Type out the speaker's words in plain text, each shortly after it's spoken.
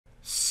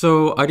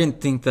So I didn't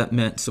think that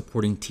meant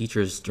supporting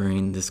teachers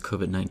during this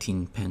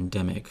COVID-19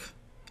 pandemic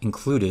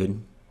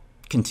included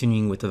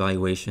continuing with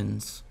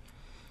evaluations,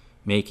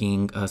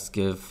 making us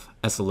give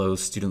SLOs,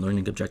 student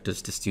learning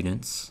objectives, to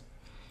students,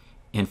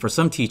 and for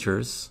some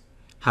teachers,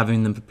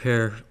 having them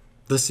prepare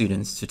the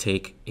students to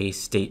take a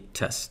state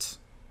test.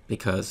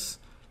 Because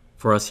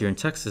for us here in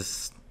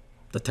Texas,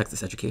 the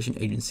Texas Education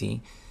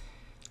Agency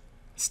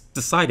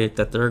decided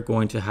that they're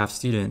going to have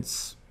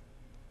students,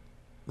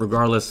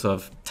 regardless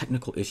of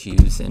technical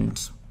issues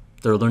and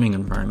their learning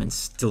environments,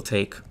 still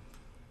take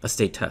a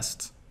state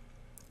test.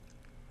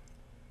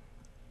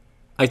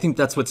 I think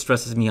that's what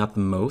stresses me out the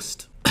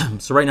most.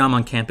 So right now I'm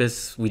on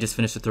campus. We just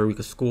finished the third week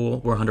of school.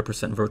 We're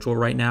 100% virtual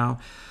right now.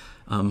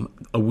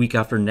 A week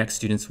after next,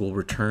 students will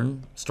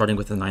return, starting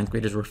with the 9th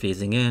graders we're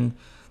phasing in.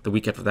 The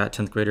week after that,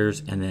 10th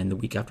graders, and then the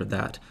week after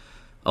that,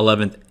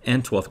 11th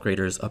and 12th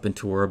graders, up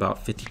until we're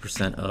about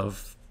 50%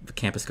 of the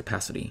campus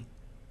capacity.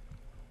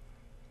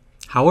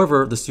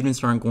 However, the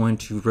students aren't going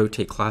to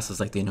rotate classes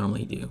like they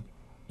normally do.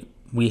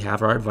 We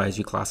have our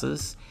advisory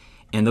classes,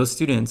 and those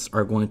students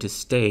are going to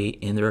stay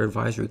in their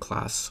advisory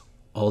class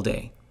all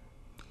day.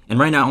 And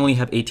right now I only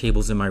have 8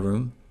 tables in my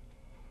room.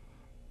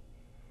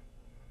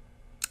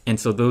 And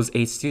so those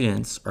 8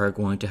 students are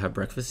going to have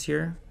breakfast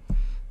here.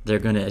 They're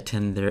going to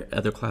attend their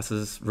other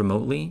classes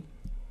remotely.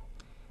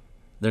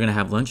 They're going to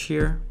have lunch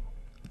here.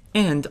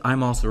 And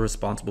I'm also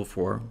responsible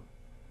for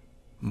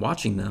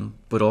watching them,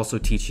 but also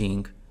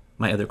teaching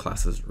my other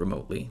classes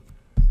remotely.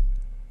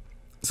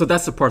 So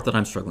that's the part that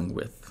I'm struggling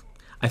with.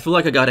 I feel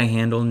like I got a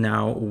handle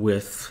now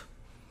with,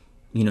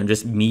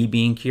 just me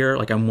being here.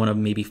 Like I'm one of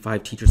maybe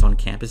 5 teachers on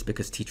campus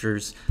because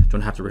teachers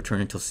don't have to return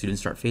until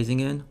students start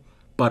phasing in.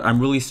 But I'm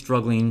really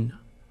struggling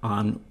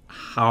on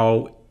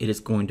how it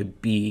is going to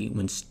be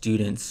when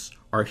students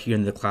are here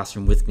in the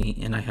classroom with me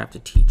and I have to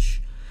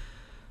teach.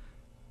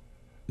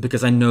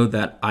 Because I know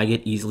that I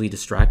get easily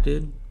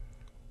distracted.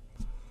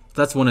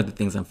 That's one of the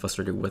things I'm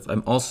frustrated with.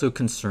 I'm also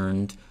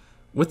concerned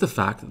with the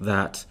fact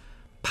that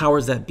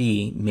powers that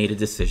be made a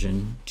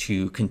decision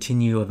to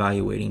continue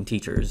evaluating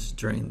teachers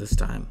during this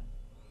time.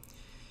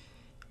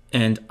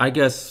 And I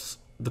guess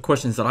the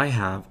questions that I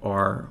have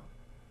are,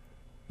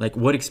 like,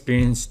 what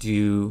experience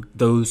do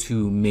those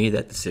who made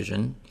that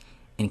decision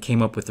and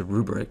came up with the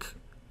rubric,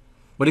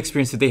 what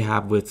experience do they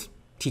have with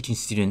teaching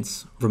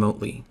students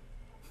remotely?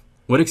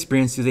 What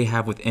experience do they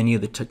have with any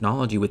of the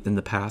technology within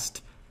the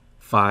past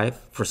 5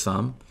 for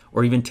some,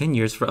 or even 10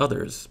 years for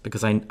others?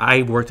 Because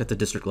I worked at the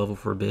district level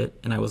for a bit,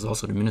 and I was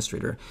also an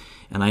administrator.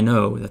 And I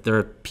know that there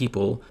are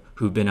people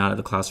who've been out of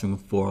the classroom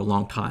for a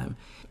long time.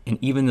 And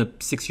even the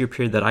 6-year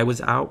period that I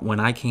was out, when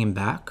I came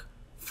back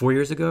 4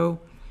 years ago,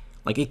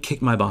 like, it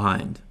kicked my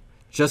behind.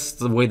 Just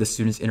the way the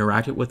students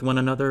interacted with one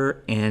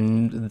another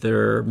and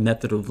their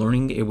method of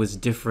learning, it was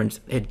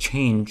different. It had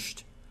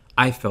changed,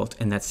 I felt,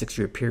 in that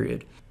 6-year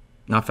period.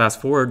 Now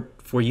fast forward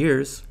 4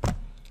 years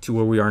to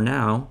where we are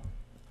now,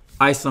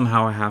 I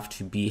somehow have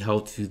to be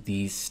held to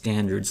these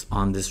standards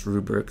on this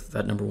rubric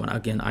that, number one,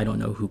 again, I don't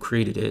know who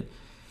created it,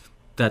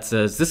 that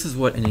says this is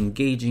what an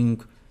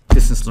engaging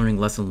distance learning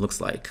lesson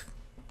looks like.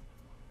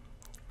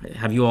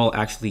 Have you all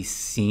actually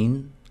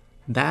seen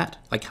that?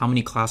 Like, how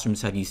many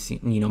classrooms have you seen?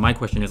 My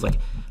question is, like,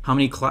 how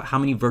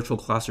many virtual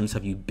classrooms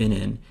have you been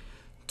in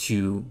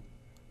to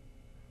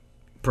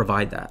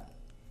provide that?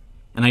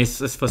 And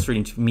it's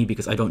frustrating to me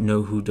because I don't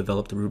know who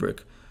developed the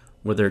rubric.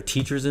 Were there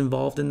teachers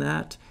involved in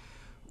that?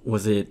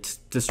 Was it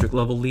district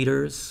level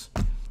leaders?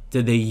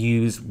 Did they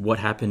use what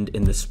happened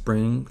in the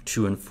spring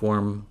to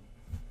inform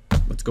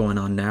what's going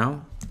on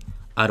now?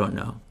 I don't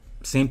know.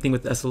 Same thing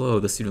with SLO,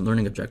 the student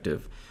learning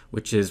objective,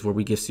 which is where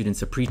we give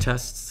students a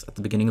pre-test at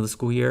the beginning of the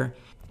school year,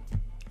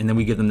 and then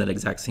we give them that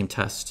exact same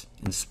test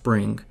in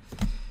spring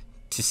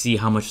to see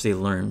how much they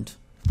learned.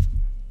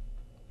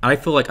 I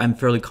feel like I'm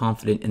fairly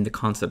confident in the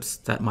concepts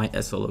that my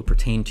SLO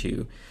pertain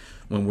to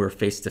when we're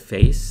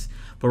face-to-face.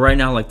 But right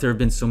now, like, there have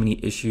been so many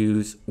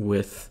issues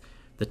with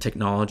the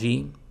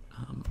technology.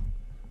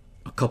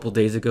 A couple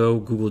days ago,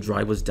 Google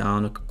Drive was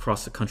down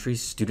across the country.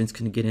 Students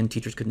couldn't get in,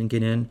 teachers couldn't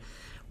get in.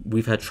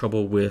 We've had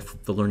trouble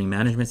with the learning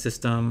management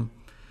system.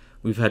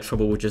 We've had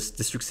trouble with just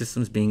district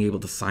systems being able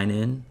to sign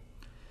in.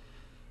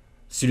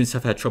 Students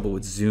have had trouble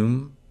with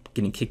Zoom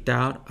getting kicked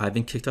out. I've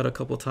been kicked out a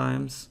couple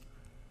times.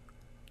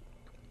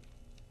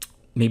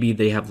 Maybe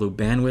they have low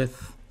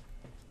bandwidth.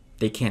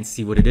 They can't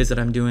see what it is that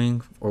I'm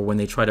doing, or when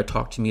they try to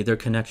talk to me, their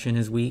connection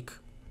is weak.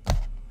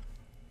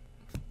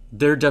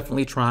 They're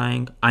definitely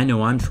trying. I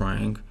know I'm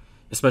trying,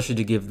 especially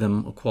to give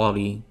them a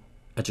quality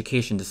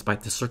education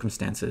despite the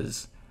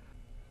circumstances.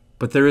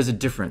 But there is a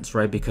difference,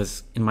 right?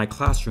 Because in my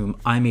classroom,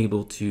 I'm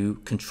able to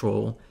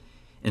control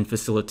and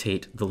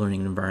facilitate the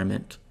learning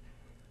environment.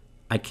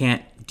 I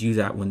can't do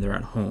that when they're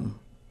at home.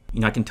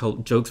 I can tell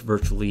jokes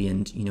virtually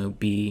and,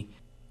 be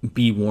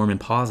warm and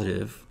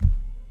positive,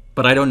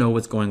 but I don't know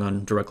what's going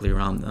on directly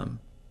around them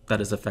that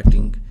is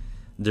affecting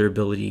their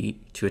ability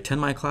to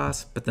attend my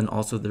class, but then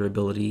also their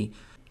ability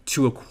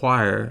to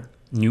acquire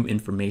new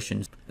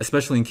information,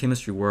 especially in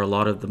chemistry where a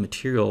lot of the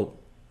material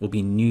will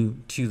be new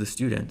to the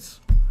students.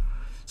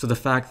 So the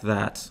fact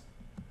that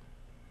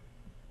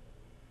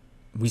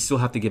we still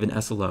have to give an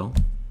SLO,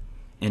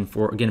 and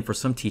for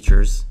some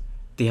teachers,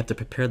 they have to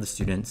prepare the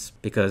students,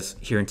 because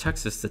here in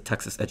Texas, the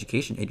Texas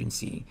Education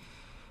Agency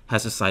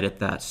has decided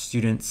that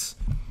students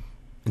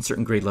in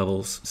certain grade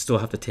levels still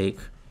have to take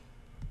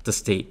the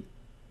state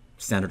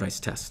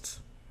standardized tests.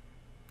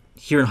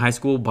 Here in high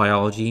school,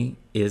 biology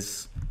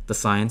is the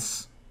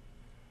science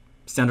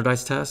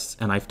standardized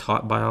test, and I've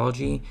taught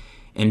biology,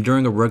 and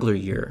during a regular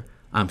year,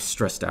 I'm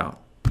stressed out.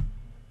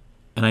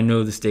 And I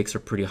know the stakes are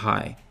pretty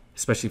high,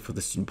 especially for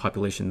the student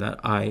population that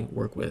I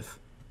work with.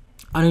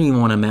 I don't even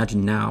want to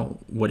imagine now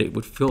what it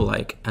would feel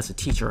like as a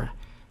teacher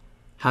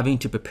having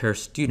to prepare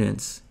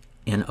students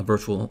in a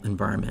virtual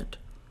environment.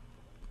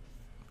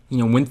 You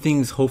know, when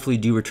things hopefully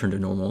do return to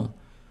normal,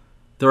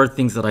 there are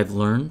things that I've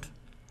learned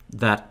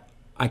that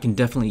I can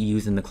definitely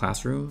use in the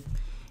classroom,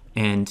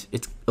 and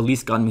it's at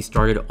least gotten me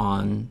started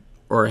on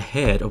or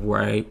ahead of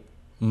where I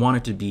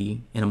wanted to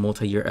be in a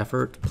multi-year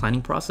effort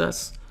planning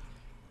process.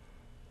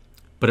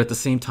 But at the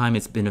same time,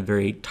 it's been a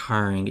very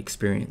tiring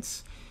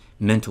experience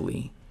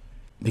mentally,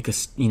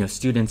 because, you know,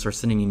 students are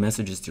sending me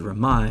messages to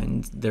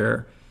remind,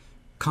 they're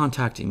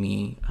contacting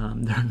me,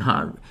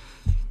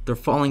 they're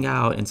falling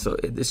out. And so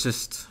it's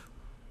just,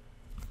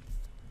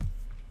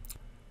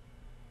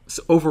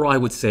 so overall I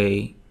would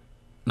say,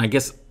 and I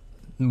guess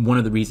one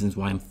of the reasons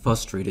why I'm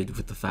frustrated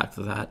with the fact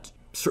that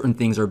certain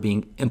things are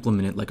being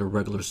implemented like a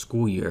regular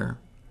school year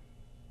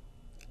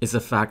is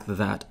the fact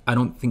that I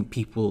don't think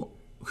people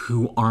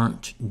who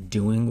aren't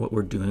doing what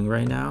we're doing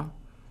right now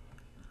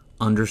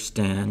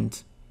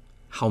understand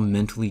how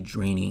mentally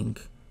draining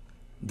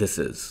this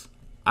is.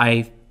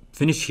 I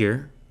finish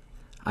here,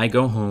 I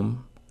go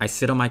home, I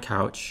sit on my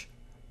couch,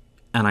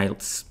 and I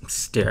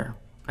stare.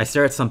 I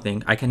stare at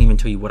something. I can't even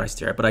tell you what I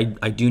stare at, but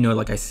I do know,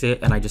 like, I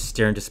sit and I just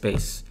stare into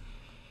space.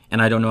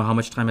 And I don't know how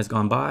much time has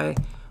gone by,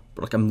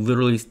 but like I'm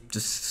literally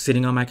just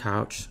sitting on my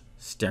couch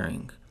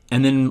staring.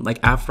 And then, like,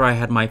 after I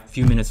had my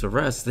few minutes of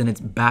rest, then it's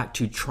back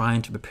to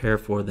trying to prepare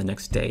for the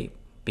next day,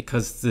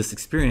 because this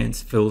experience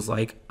feels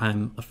like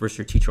I'm a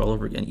first-year teacher all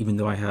over again. Even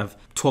though I have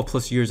 12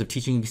 plus years of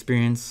teaching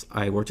experience,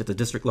 I worked at the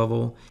district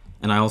level,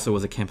 and I also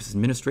was a campus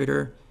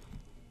administrator,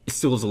 it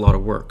still is a lot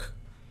of work.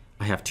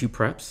 I have 2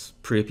 preps,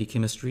 pre-AP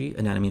chemistry,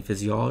 anatomy and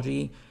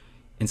physiology,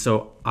 and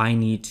so I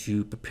need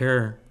to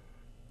prepare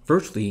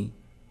virtually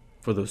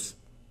for those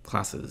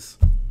classes.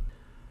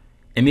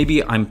 And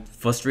maybe I'm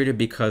frustrated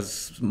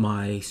because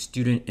my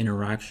student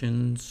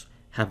interactions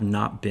have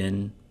not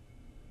been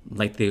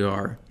like they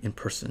are in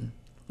person.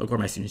 Like, where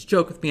my students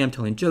joke with me, I'm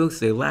telling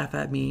jokes, they laugh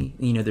at me,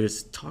 you know,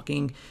 there's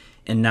talking,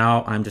 and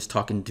now I'm just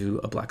talking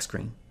to a black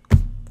screen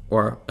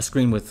or a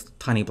screen with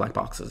tiny black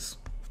boxes,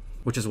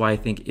 which is why I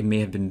think it may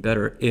have been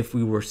better if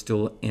we were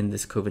still in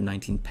this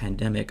COVID-19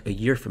 pandemic a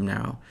year from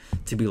now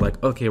to be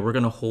like, okay, we're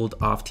going to hold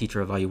off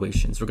teacher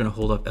evaluations, we're going to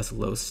hold off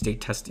SLOs,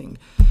 state testing,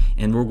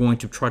 and we're going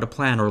to try to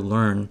plan or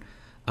learn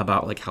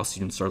about like how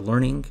students are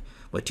learning,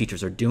 what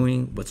teachers are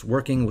doing, what's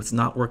working, what's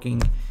not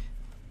working,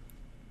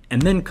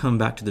 and then come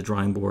back to the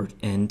drawing board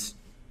and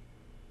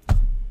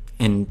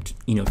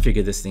you know,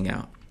 figure this thing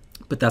out.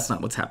 But that's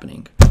not what's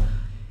happening.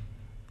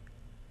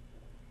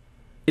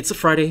 It's a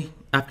Friday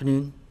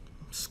afternoon.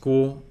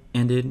 School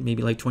ended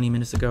maybe like 20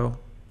 minutes ago.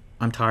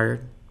 I'm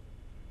tired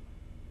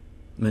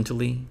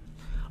mentally.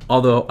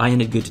 Although I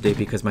ended good today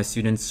because my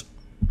students,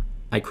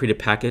 I created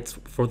packets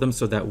for them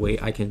so that way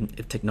I can,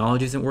 if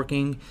technology isn't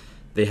working,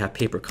 they have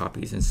paper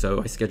copies. And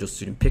so I scheduled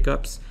student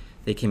pickups.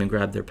 They came and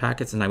grabbed their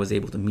packets and I was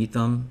able to meet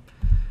them.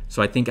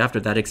 So I think after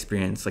that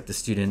experience, like the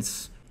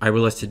students, I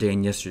realized today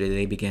and yesterday,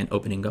 they began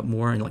opening up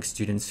more, and like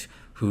students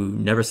who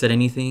never said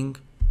anything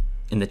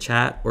in the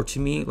chat or to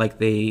me, like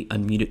they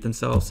unmuted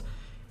themselves.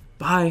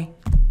 Bye,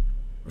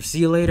 or see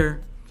you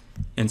later.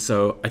 And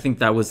so I think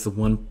that was the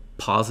one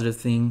positive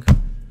thing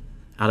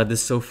out of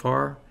this so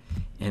far,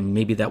 and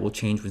maybe that will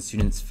change when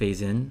students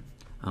phase in.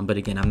 But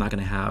again, I'm not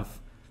going to have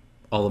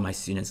all of my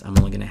students. I'm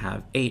only going to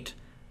have 8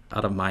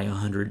 out of my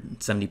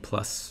 170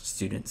 plus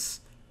students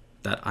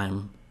that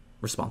I'm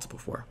responsible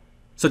for.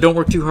 So don't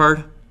work too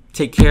hard.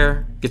 Take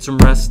care, get some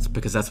rest,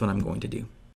 because that's what I'm going to do.